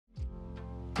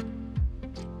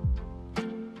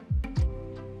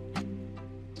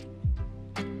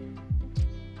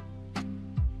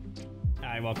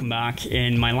Hi, welcome back.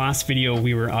 In my last video,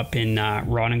 we were up in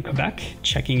Ronne, Quebec,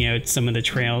 checking out some of the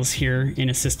trails here in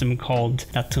a system called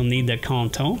La Tournée de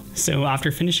Canton. So after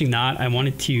finishing that, I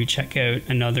wanted to check out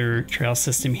another trail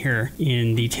system here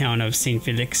in the town of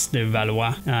St.Félix de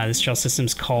Valois. This trail system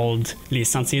is called les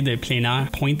Sentiers de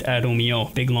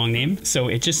Plein-Air-Pointe-à-Roméo. Big long name. So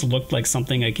it just looked like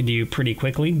something I could do pretty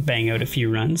quickly, bang out a few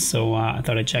runs. So I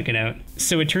thought I'd check it out.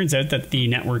 So it turns out that the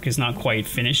network is not quite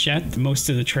finished yet. Most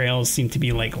of the trails seem to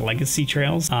be like legacy trails.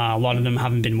 A lot of them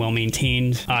haven't been well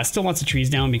maintained. Still lots of trees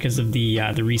down because of the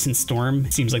recent storm.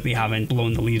 It seems like they haven't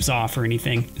blown the leaves off or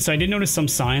anything. So I did notice some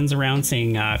signs around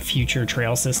saying future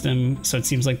trail system. So it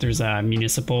seems like there's a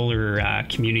municipal or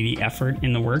community effort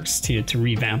in the works to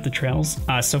revamp the trails.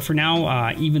 So for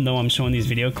now, even though I'm showing these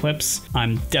video clips,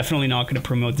 I'm definitely not going to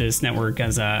promote this network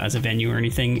as a venue or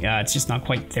anything. It's just not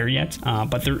quite there yet.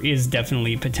 But there is definitely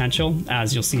potential,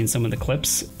 as you'll see in some of the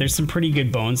clips. There's some pretty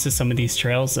good bones to some of these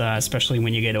trails, especially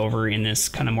when you get over in this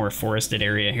kind of more forested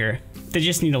area here. They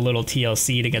just need a little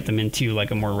TLC to get them into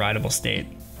like a more rideable state.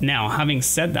 Now, having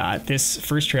said that, this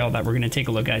first trail that we're going to take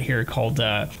a look at here called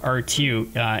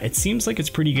R2, it seems like it's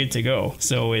pretty good to go.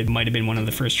 So it might have been one of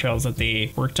the first trails that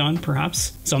they worked on,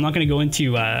 perhaps. So I'm not going to go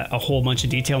into a whole bunch of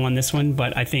detail on this one,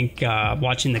 but I think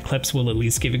watching the clips will at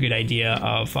least give a good idea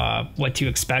of what to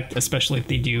expect, especially if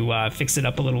they do fix it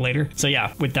up a little later. So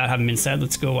yeah, with that having been said,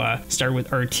 let's go start with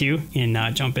R2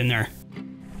 and jump in there.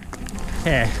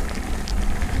 Okay,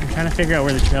 I'm trying to figure out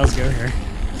where the trails go here.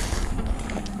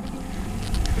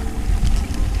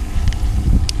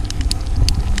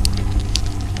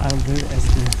 I'll do it as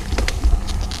the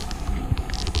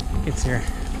gets here.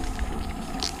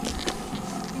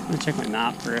 I'm gonna check my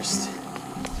map first.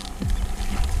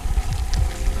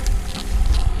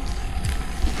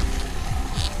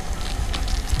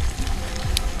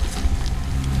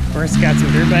 Of course, got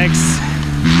some dirt bikes.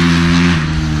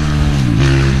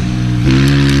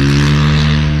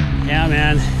 Yeah,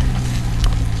 man.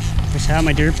 Wish I had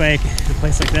my dirt bike in a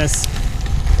place like this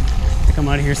to come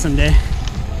out of here someday.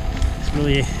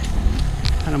 Really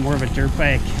kind of more of a dirt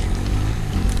bike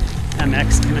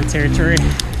MX kind of territory.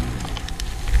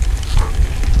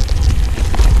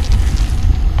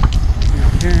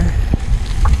 Up here.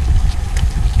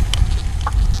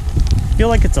 I feel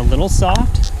like it's a little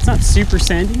soft. It's not super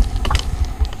sandy.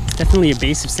 It's definitely a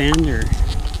base of sand or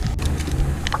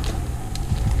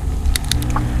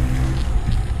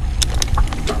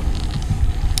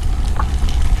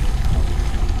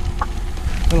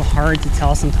a little hard to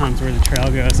tell sometimes where the trail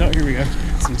goes. Oh, here we go.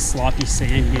 Some sloppy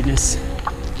sand goodness.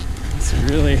 It's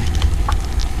really,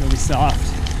 really soft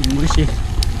and mushy.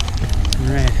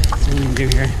 All right, so what we can do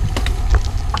here.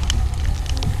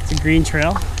 It's a green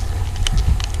trail.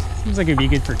 Seems like it'd be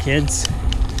good for kids,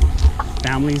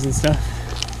 families and stuff.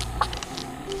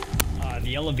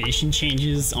 The elevation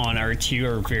changes on R2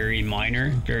 are very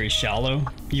minor, very shallow.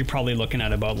 You're probably looking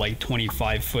at about like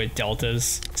 25-foot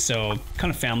deltas, so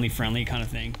kind of family friendly kind of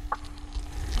thing.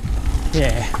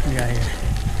 Yeah, we got here.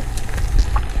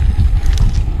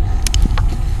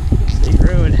 Big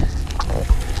road.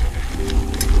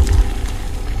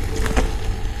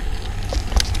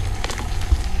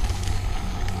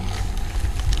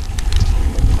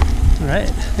 All right,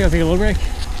 I think I'll take a little break.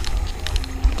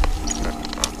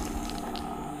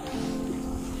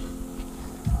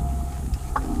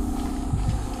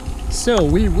 So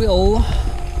we will,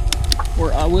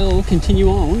 or I will continue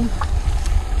on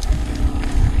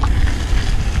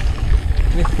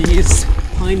with these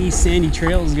piney sandy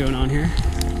trails going on here.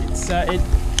 It's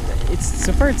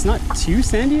so far it's not too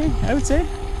sandy, I would say.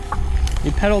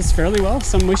 It pedals fairly well,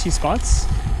 some mushy spots,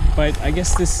 but I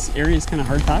guess this area is kind of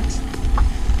hard packed.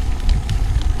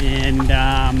 And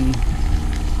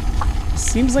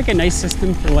seems like a nice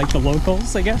system for like the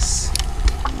locals, I guess.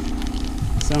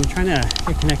 So I'm trying to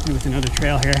get connected with another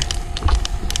trail here.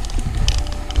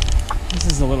 This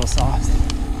is a little soft.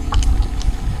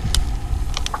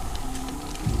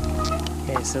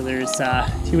 Okay, so there's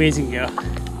 2 ways you can go.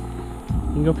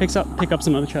 You can go pick up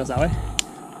some other trails that way.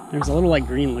 There's a little like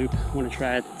green loop. I want to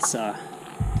try it.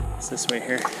 It's this way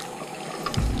here.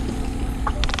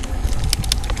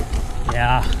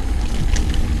 Yeah.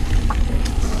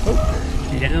 Oh,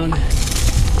 stay down.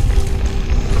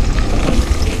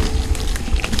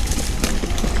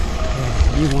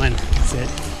 V1, that's it.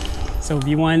 So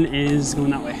V1 is going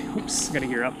that way. Oops, gotta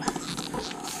gear up.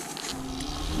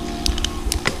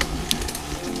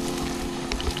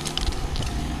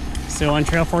 So on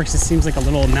Trail Forks, it seems like a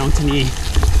little mountainy,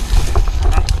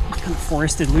 kind of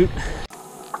forested loop.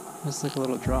 Just like a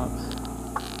little drop.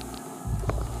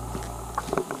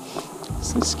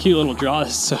 It's this cute little draw.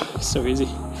 This is so easy.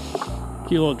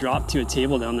 Cute little drop to a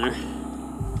table down there.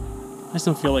 I just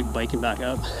don't feel like biking back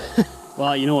up.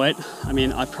 Well, you know what? I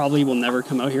mean, I probably will never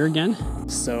come out here again.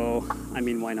 So, I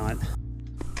mean, why not?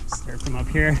 Start from up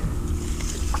here.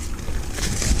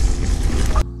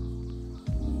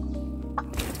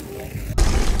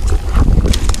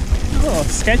 Oh,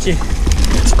 sketchy.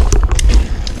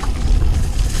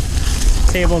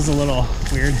 Table's a little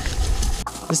weird.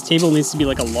 This table needs to be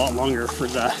like a lot longer for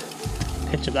the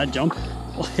pitch of that jump.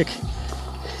 Like,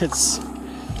 it's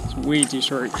way too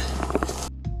short.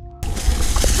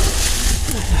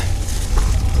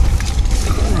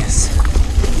 Nice.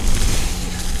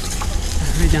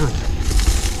 Right down.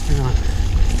 Right on.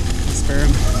 Spare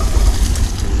him.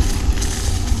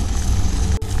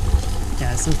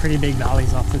 Yeah, some pretty big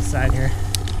valleys off to the side here.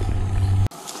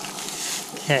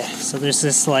 Okay, so there's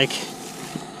this like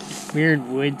weird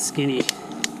wood skinny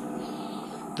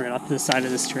right off to the side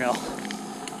of this trail.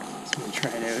 So I'm gonna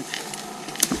try it out.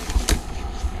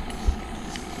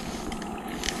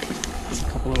 There's a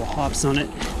couple little hops on it.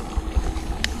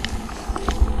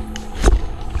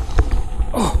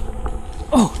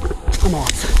 Oh, I'm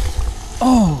off.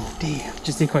 Oh, damn,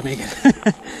 just didn't quite make it.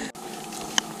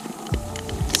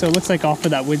 So it looks like off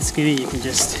of that wood skinny, you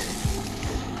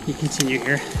continue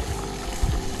here.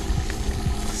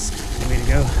 That's the way to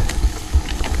go.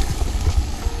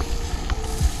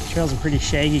 The trail's in pretty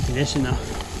shaggy condition though.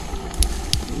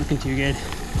 Not looking too good.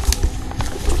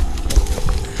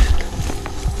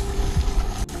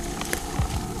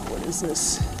 What is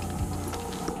this?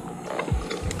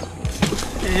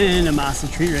 And a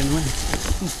massive tree right in the way.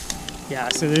 Yeah,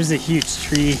 so there's a huge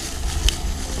tree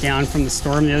down from the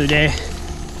storm the other day.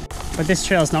 But this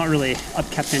trail is not really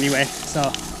upkept anyway,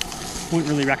 so wouldn't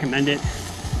really recommend it.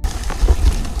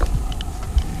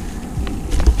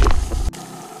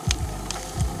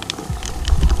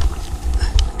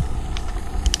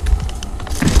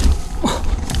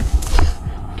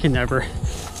 Can never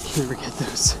get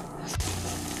those.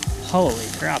 Holy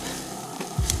crap.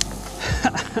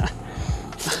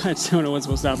 I don't know what's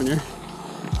supposed to happen here.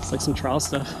 It's like some trial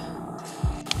stuff.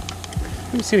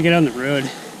 I'm just gonna get on the road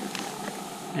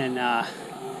and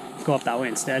go up that way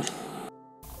instead.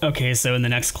 Okay, so in the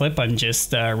next clip, I'm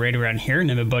just right around here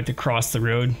and I'm about to cross the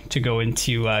road to go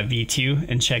into V2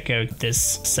 and check out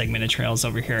this segment of trails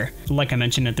over here. Like I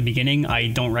mentioned at the beginning, I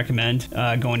don't recommend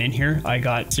going in here. I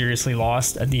got seriously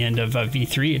lost at the end of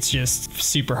V3. It's just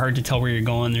super hard to tell where you're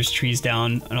going. There's trees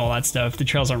down and all that stuff. The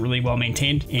trails aren't really well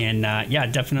maintained. And yeah,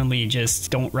 definitely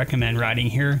just don't recommend riding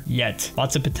here yet.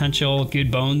 Lots of potential, good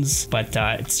bones, but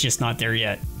it's just not there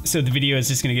yet. So the video is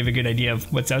just going to give a good idea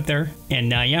of what's out there.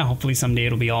 And yeah, hopefully someday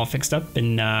it'll be all fixed up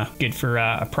and good for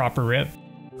a proper rip.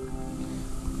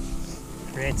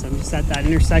 Great, so I'm just at that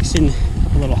intersection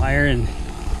a little higher and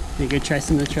we go try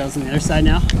some of the trails on the other side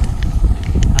now.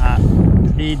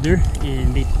 V2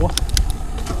 and V3.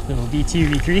 So V2,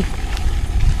 V3.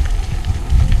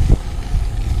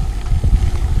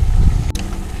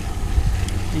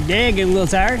 Yeah, getting a little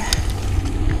tired.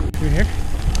 Through here.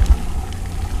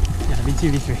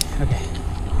 V2, V3, okay.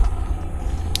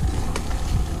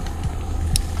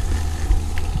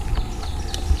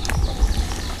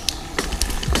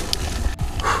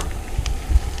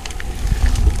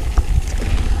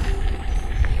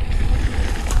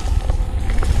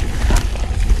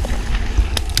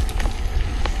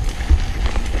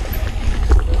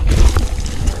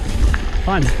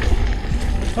 Fun.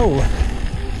 Oh,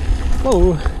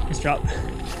 whoa, nice drop.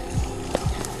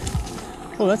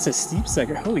 Oh, that's a steep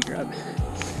sucker. Holy crap.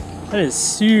 That is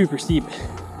super steep.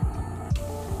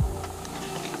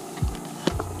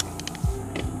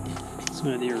 Just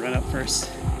want to do a run up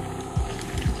first.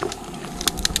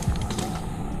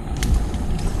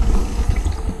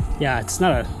 Yeah, it's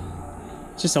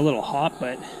just a little hop,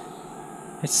 but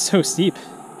it's so steep.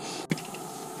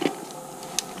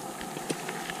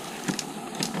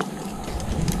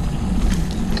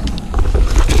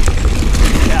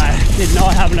 Did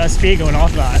not have enough speed going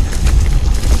off that.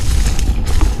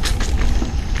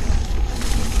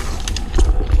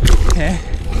 Okay.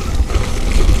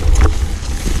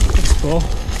 That's cool.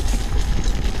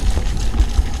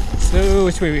 So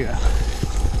which way we go?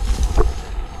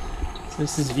 So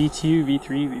this is V2,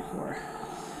 V3, V4.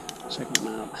 Check the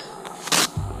map.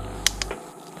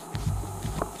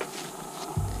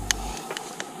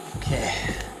 Okay.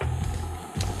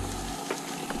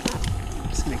 I'm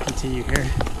just gonna continue here.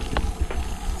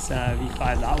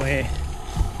 V5 that way.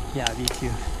 Yeah, V2.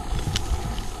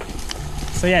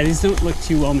 So yeah, these don't look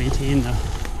too well maintained though.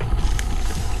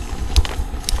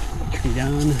 Tree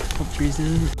down, couple trees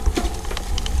down.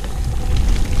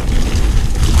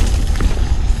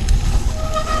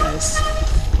 Nice.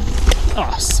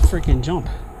 Oh, freaking jump.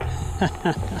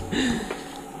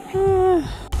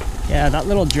 Yeah, that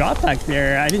little drop back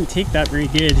there, I didn't take that very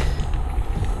good.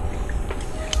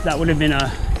 That would have been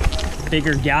a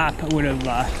bigger gap. I would have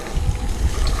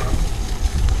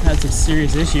had some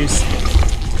serious issues.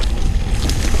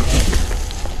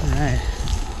 All right.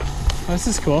 Oh, this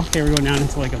is cool. Okay, we're going down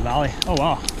into like a valley. Oh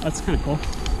wow, that's kind of cool.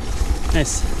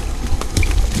 Nice.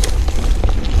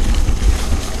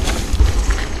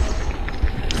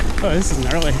 Oh, this is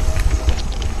gnarly.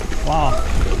 Wow.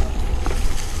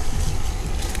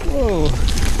 Whoa.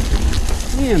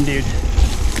 Damn, dude.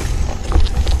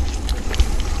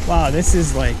 Wow, this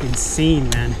is like insane,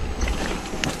 man.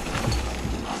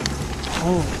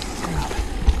 Holy crap.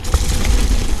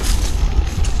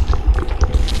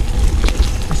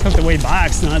 Let's hope the way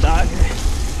back's not that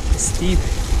steep.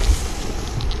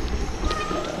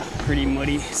 Pretty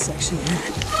muddy section here.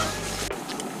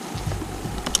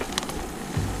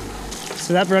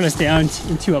 So that brought us down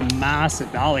into a massive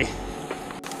valley.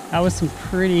 That was some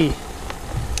pretty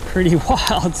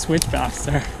wild switchbacks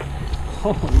there.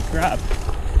 Holy crap.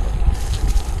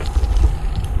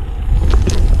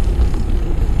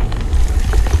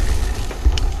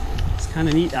 It's kind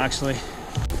of neat actually.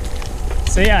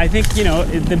 So yeah, I think, you know,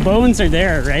 the bones are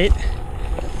there, right?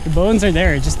 The bones are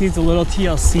there. It just needs a little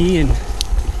TLC and,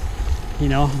 you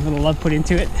know, a little love put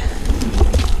into it.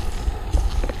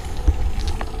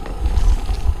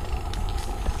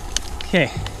 Okay,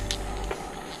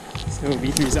 so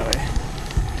V3's that way.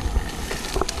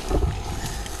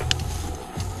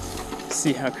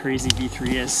 See how crazy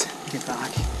V3 is to get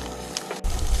back.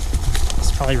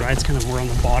 This probably rides kind of more on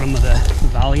the bottom of the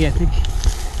valley, I think.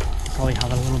 Probably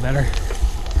have it a little better.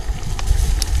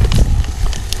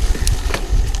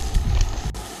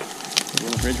 A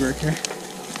little bridge work here.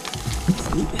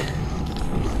 That's neat.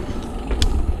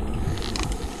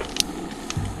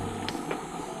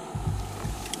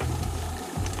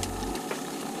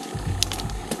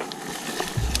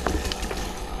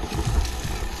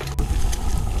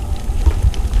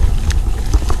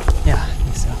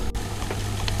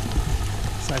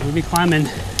 We'll be climbing.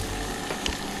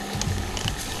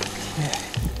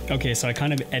 Okay, so I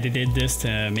kind of edited this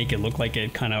to make it look like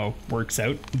it kind of works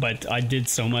out, but I did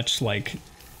so much like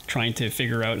trying to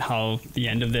figure out how the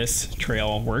end of this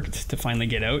trail worked to finally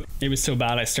get out. It was so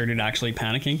bad I started actually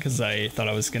panicking because I thought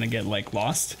I was gonna get like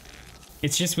lost.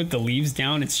 It's just with the leaves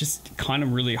down, it's just kind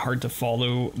of really hard to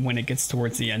follow when it gets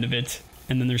towards the end of it.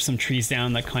 And then there's some trees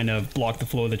down that kind of block the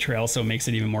flow of the trail, so it makes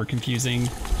it even more confusing.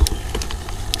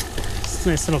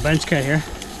 Nice little bench cut here.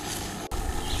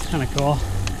 It's kind of cool.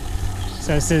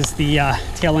 So this is the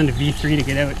tail end of V3 to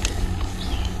get out.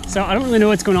 So I don't really know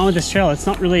what's going on with this trail. It's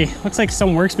not really, looks like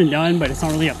some work's been done, but it's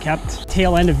not really upkept.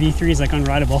 Tail end of V3 is like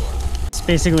unrideable. It's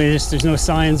basically just, there's no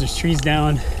signs, there's trees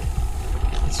down.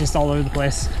 It's just all over the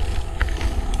place.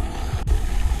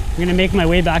 I'm gonna make my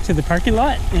way back to the parking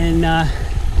lot and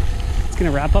it's gonna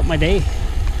wrap up my day.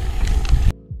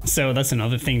 So that's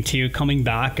another thing too, coming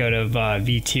back out of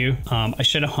V2, I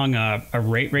should have hung a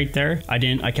rate right there. I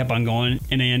didn't, I kept on going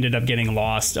and I ended up getting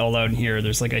lost all out in here.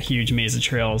 There's like a huge maze of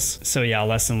trails. So yeah,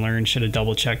 lesson learned, should have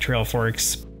double checked trail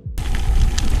forks.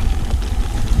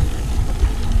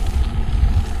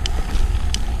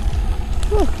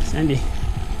 Whew, sandy.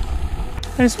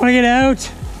 I just want to get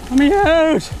out. Let me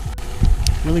out.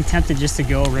 Really tempted just to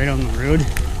go right on the road.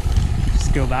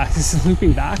 Just go back. This is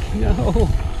looping back. No.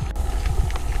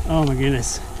 Oh my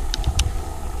goodness.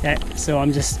 Okay, so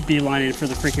I'm just beelining for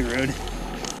the freaking road.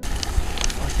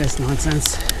 Fuck this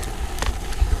nonsense.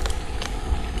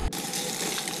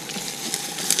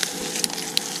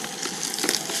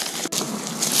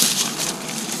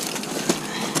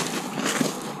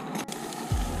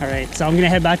 All right, so I'm gonna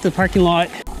head back to the parking lot.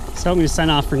 So I'm gonna sign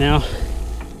off for now.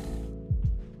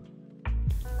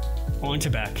 On to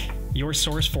back. Your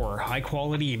source for high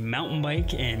quality mountain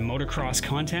bike and motocross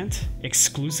content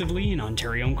exclusively in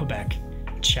Ontario and Quebec.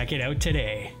 Check it out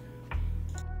today.